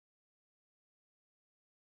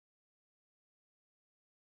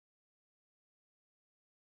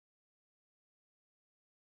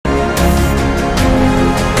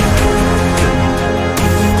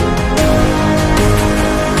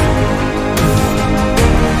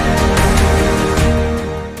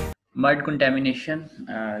Mud contamination.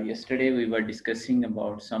 Yesterday we were discussing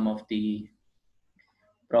about some of the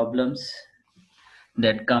problems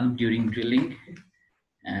that come during drilling,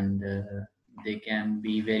 and they can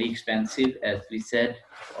be very expensive, as we said,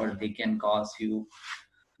 or they can cost you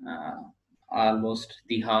uh, almost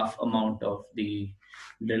the half amount of the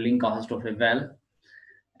drilling cost of a well.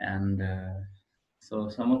 And so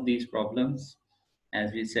some of these problems,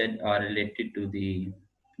 as we said, are related to the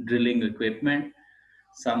drilling equipment.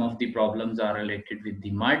 Some of the problems are related with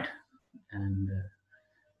the mud, and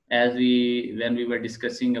as we when we were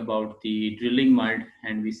discussing about the drilling mud,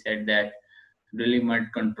 and we said that drilling mud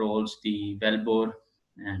controls the well bore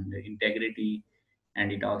and the integrity,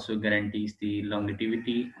 and it also guarantees the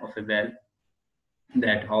longevity of a well,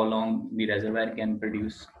 that how long the reservoir can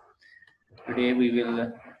produce. Today we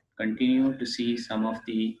will continue to see some of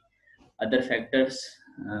the other factors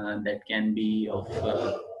that can be of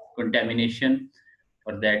contamination,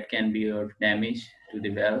 or that can be of damage to the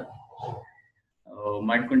well.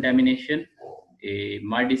 Mud contamination. A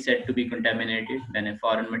mud is said to be contaminated when a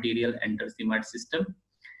foreign material enters the mud system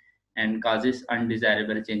and causes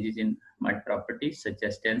undesirable changes in mud properties such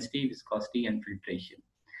as density, viscosity, and filtration.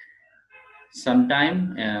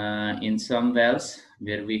 Sometime in some wells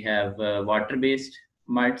where we have water-based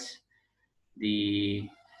muds, the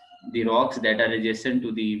rocks that are adjacent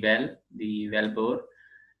to the well bore,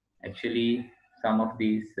 actually some of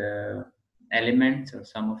these elements or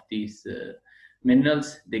some of these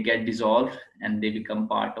minerals, they get dissolved and they become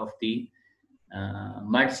part of the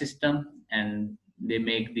mud system, and they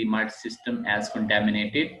make the mud system as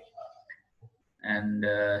contaminated. And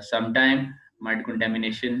sometime mud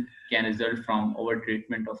contamination can result from over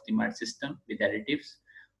treatment of the mud system with additives,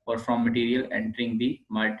 or from material entering the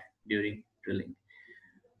mud during drilling.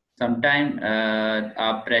 Sometime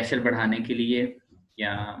आप pressure बढ़ाने के लिए,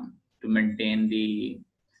 या to maintain the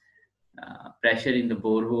pressure in the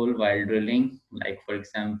borehole while drilling, like for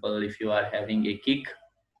example if you are having a kick,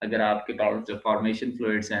 अगर आपके पास जो formation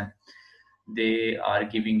fluids हैं, they are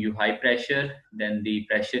giving you high pressure, then the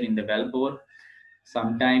pressure in the well bore.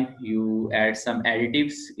 Sometimes you add some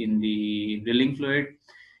additives in the drilling fluid,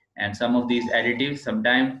 and some of these additives,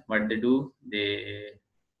 sometimes what they do, they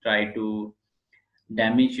try to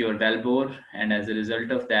damage your well bore, and as a result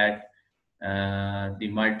of that, the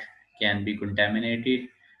mud can be contaminated,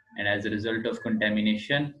 and as a result of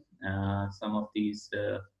contamination, some of these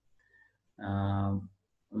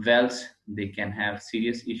wells, they can have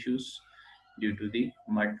serious issues due to the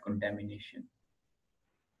mud contamination.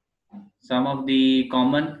 Some of the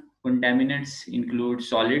common contaminants include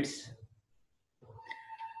solids,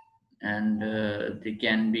 and they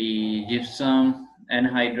can be gypsum,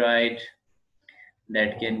 anhydride,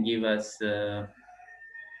 that can give us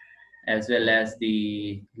as well as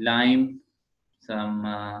the lime,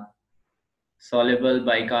 some soluble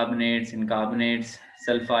bicarbonates and carbonates,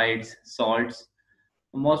 sulfides, salts.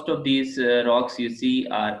 Most of these rocks you see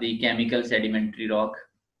are the chemical sedimentary rock.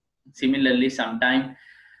 Similarly, sometimes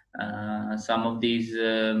some of these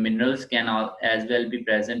minerals can as well be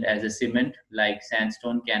present as a cement, like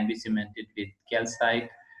sandstone can be cemented with calcite.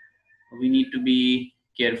 We need to be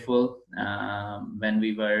careful when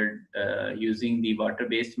we were using the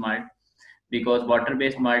water-based mud, because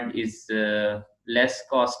water-based mud is less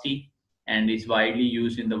costly and is widely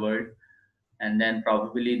used in the world, and then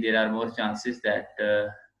probably there are more chances that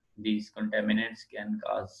these contaminants can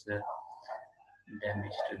cause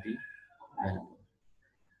damage to the well.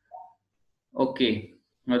 Okay,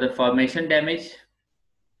 now the formation damage,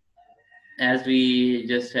 as we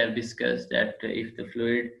just have discussed, that if the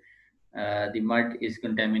fluid, the mud is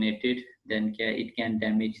contaminated, then it can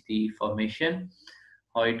damage the formation.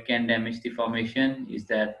 How it can damage the formation is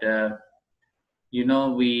that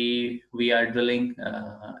we are drilling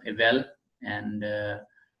a well, and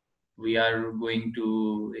we are going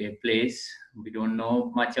to a place we don't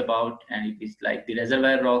know much about, and it is like the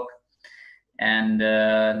reservoir rock. And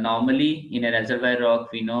normally in a reservoir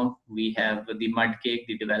rock, we know we have the mud cake,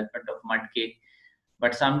 the development of mud cake.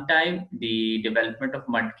 But sometimes the development of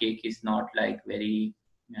mud cake is not like very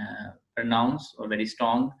pronounced or very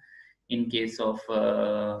strong in case of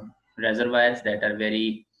reservoirs that are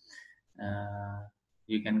very,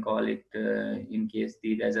 you can call it, in case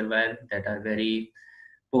the reservoir that are very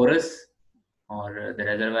porous, or the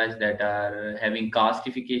reservoirs that are having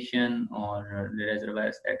karstification, or the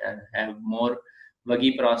reservoirs that have more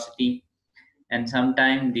vuggy porosity. And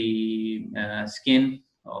sometimes the skin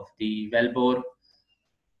of the well bore.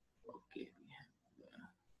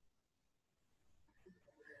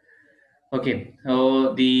 Okay,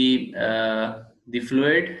 so the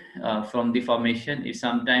fluid from the formation, it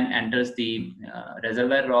sometimes enters the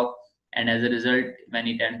reservoir rock, and as a result, when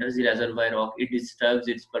it enters the reservoir rock, it disturbs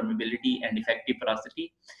its permeability and effective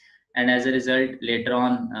porosity, and as a result, later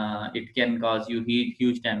on, it can cause you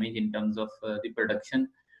huge damage in terms of the production,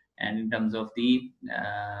 and in terms of the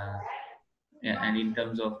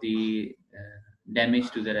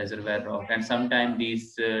damage to the reservoir rock, and sometimes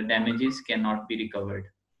these damages cannot be recovered.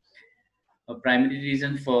 A primary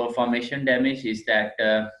reason for formation damage is that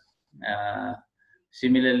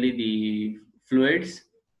similarly the fluids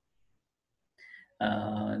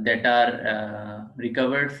that are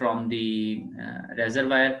recovered from the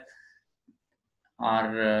reservoir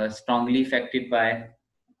are strongly affected by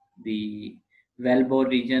the well bore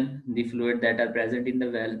region, the fluid that are present in the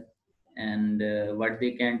well, and what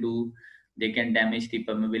they can do, they can damage the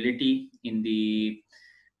permeability in the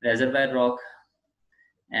reservoir rock,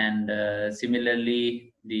 and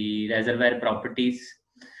similarly the reservoir properties.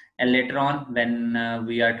 And later on, when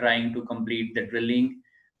we are trying to complete the drilling,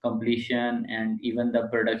 completion, and even the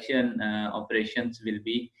production operations will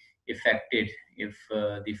be affected if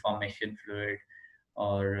the formation fluid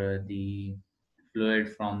or the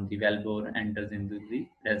fluid from the wellbore enters into the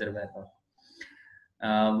reservoir.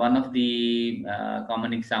 One of the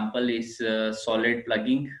common example is solid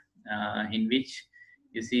plugging, in which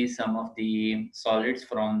you see some of the solids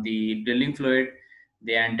from the drilling fluid,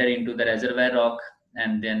 they enter into the reservoir rock,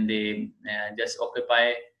 and then they just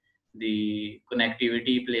occupy the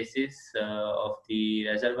connectivity places of the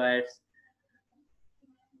reservoirs,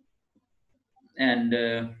 and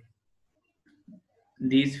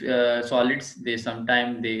these solids, they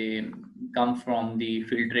sometimes they come from the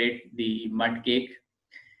filtrate, the mud cake,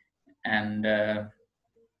 and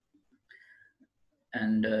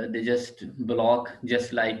they just block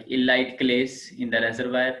just like illite clays in the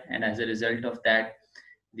reservoir, and as a result of that,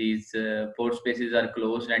 these pore spaces are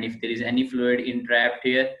closed, and if there is any fluid entrapped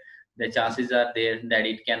here, the chances are there that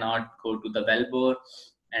it cannot go to the wellbore,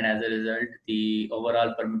 and as a result, the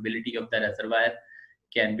overall permeability of the reservoir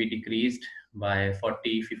can be decreased by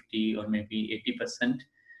 40, 50, or maybe 80%.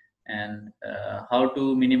 And how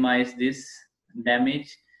to minimize this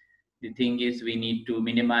damage? The thing is, we need to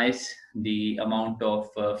minimize the amount of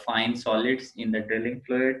fine solids in the drilling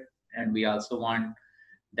fluid, and we also want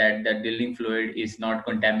that the drilling fluid is not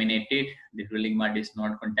contaminated, the drilling mud is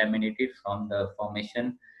not contaminated from the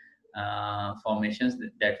formations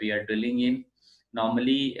that we are drilling in.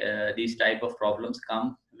 Normally, these type of problems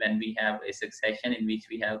come when we have a succession in which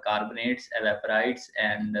we have carbonates, evaporites,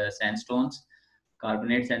 and sandstones.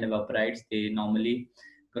 Carbonates and evaporites, they normally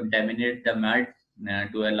contaminate the mud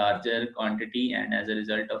to a larger quantity, and as a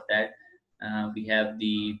result of that, we have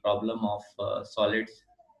the problem of solids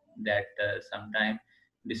that sometimes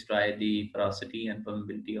destroy the porosity and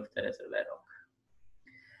permeability of the reservoir rock.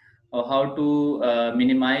 Or how to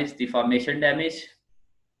minimize the formation damage?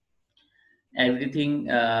 Everything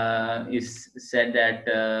is said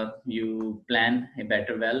that you plan a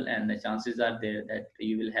better well, and the chances are there that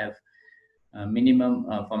you will have minimum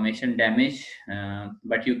formation damage,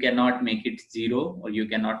 but you cannot make it zero, or you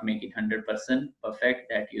cannot make it 100%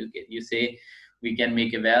 perfect, that you say we can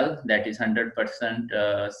make a well that is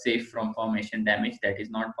 100% safe from formation damage. That is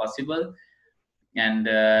not possible, and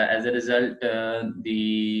as a result,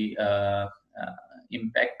 the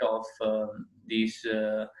impact of these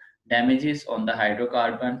damages on the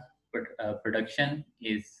hydrocarbon production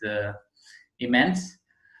is immense,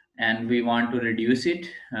 and we want to reduce it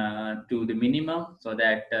to the minimum, so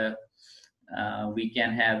that we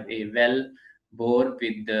can have a well bore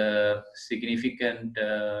with the significant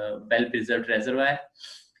well preserved reservoir,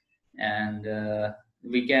 and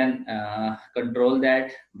we can control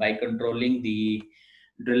that by controlling the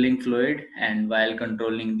drilling fluid, and while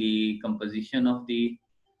controlling the composition of the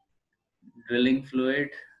drilling fluid.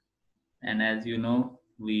 And as you know,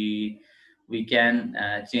 we can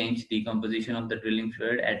change the composition of the drilling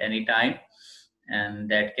fluid at any time, and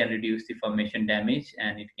that can reduce the formation damage,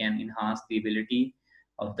 and it can enhance the ability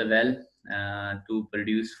of the well to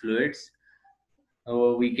produce fluids.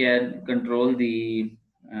 So we can control the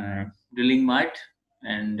drilling mud,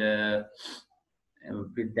 and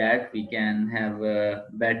with that we can have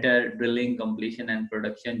better drilling, completion, and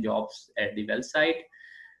production jobs at the well site.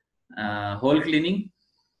 Hole cleaning.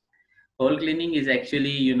 Hole cleaning is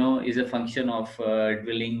actually, is a function of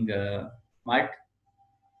drilling mud.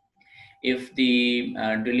 If the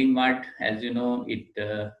drilling mud, as you know,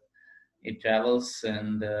 it travels,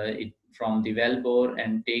 and it from the well bore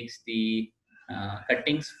and takes the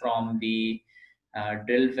cuttings from the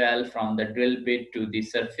drill well, from the drill bit to the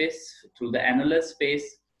surface through the annular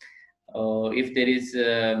space. If there is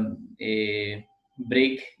a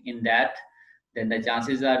break in that, then the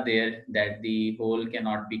chances are there that the hole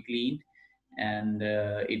cannot be cleaned, and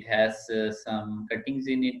it has some cuttings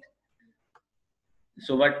in it.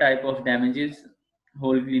 So what type of damages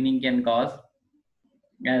hole cleaning can cause?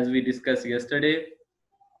 As we discussed yesterday,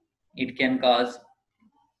 it can cause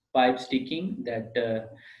pipe sticking, that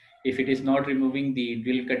if it is not removing the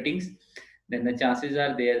drill cuttings, then the chances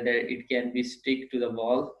are there that it can be stick to the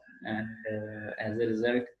wall, and as a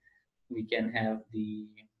result we can have the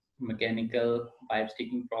mechanical pipe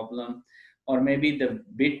sticking problem, or maybe the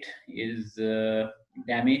bit is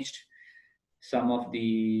damaged. Some of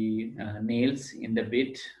the nails in the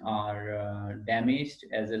bit are damaged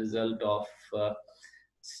as a result of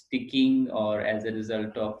sticking, or as a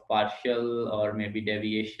result of partial or maybe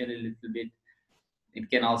deviation a little bit.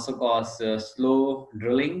 It can also cause slow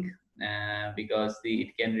drilling, because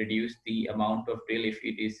it can reduce the amount of drill. If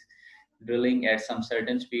it is drilling at some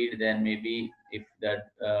certain speed, then maybe if the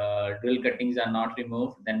drill cuttings are not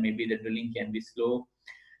removed, then maybe the drilling can be slow.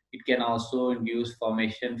 It can also induce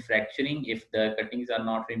formation fracturing if the cuttings are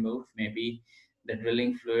not removed. Maybe the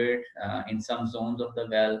drilling fluid in some zones of the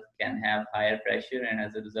well can have higher pressure, and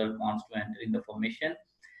as a result wants to enter in the formation,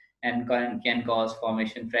 and can cause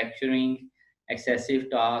formation fracturing. Excessive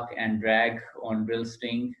torque and drag on drill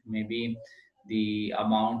string, maybe the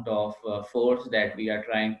amount of force that we are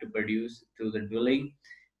trying to produce through the drilling,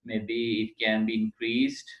 maybe it can be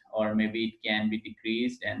increased or maybe it can be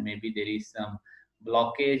decreased, and maybe there is some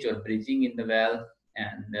blockage or bridging in the well.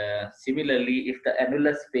 And similarly, if the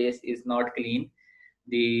annular space is not clean,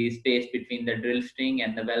 the space between the drill string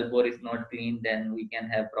and the well bore is not clean, then we can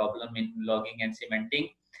have problem in logging and cementing.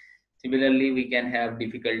 Similarly, we can have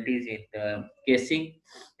difficulties in the casing.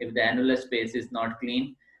 If the annular space is not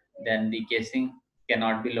clean, then the casing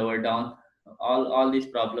cannot be lowered down. All these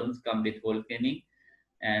problems come with hole cleaning,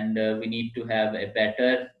 and we need to have a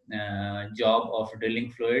better job of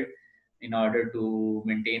drilling fluid in order to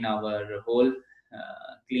maintain our hole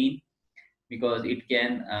clean, because it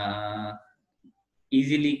can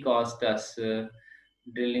easily cost us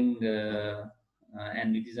drilling,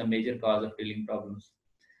 and it is a major cause of drilling problems.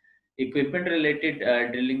 Equipment related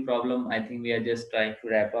drilling problem, I think we are just trying to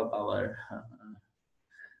wrap up our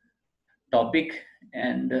topic,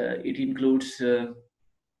 and it includes uh,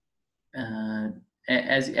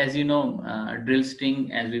 as you know, drill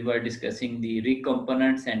string, as we were discussing the rig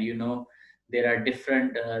components, and there are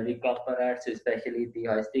different rig components, especially the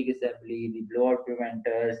hoisting assembly, the blowout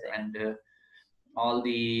preventers, and all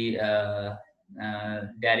the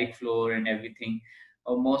derrick floor and everything.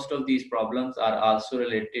 Most of these problems are also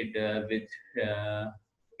related with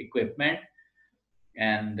equipment,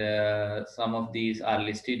 and some of these are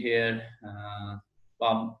listed here.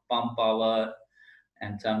 Pump power,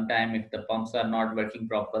 and sometime if the pumps are not working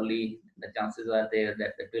properly, the chances are there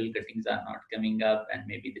that the drill cuttings are not coming up, and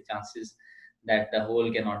maybe the chances that the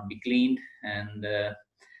hole cannot be cleaned. And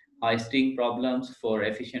hoisting problems for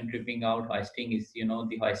efficient tripping out. Hoisting is,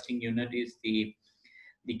 the hoisting unit is the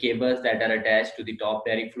cables that are attached to the top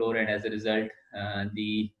derrick floor, and as a result,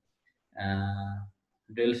 the uh,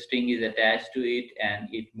 drill string is attached to it, and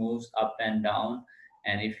it moves up and down.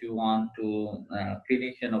 And if you want to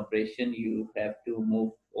finish an operation, you have to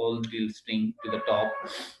move all drill string to the top.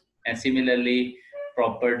 And similarly,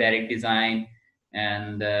 proper derrick design,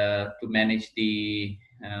 and to manage the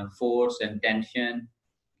force and tension.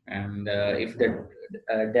 And if the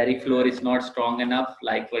derrick floor is not strong enough,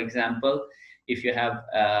 like for example, if you have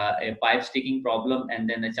a pipe sticking problem, and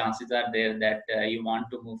then the chances are there that you want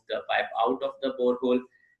to move the pipe out of the borehole,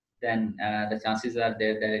 then the chances are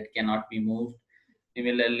there that it cannot be moved.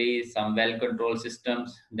 Similarly, some well control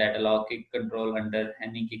systems that allow kick control under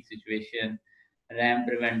any kick situation, ram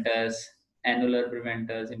preventers, annular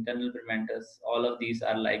preventers, internal preventers, all of these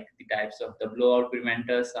are like the types of the blowout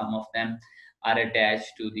preventers. Some of them are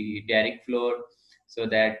attached to the derrick floor, so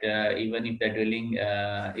that even if the drilling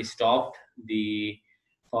is stopped, the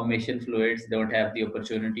formation fluids don't have the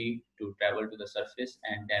opportunity to travel to the surface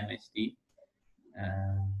and damage the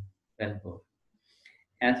uh, wellbore.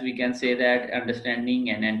 Hence, we can say that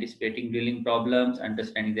understanding and anticipating drilling problems,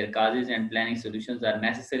 understanding their causes, and planning solutions are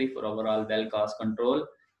necessary for overall well cost control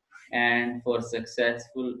and for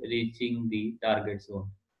successful reaching the target zone.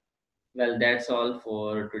 Well, that's all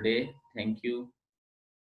for today. Thank you.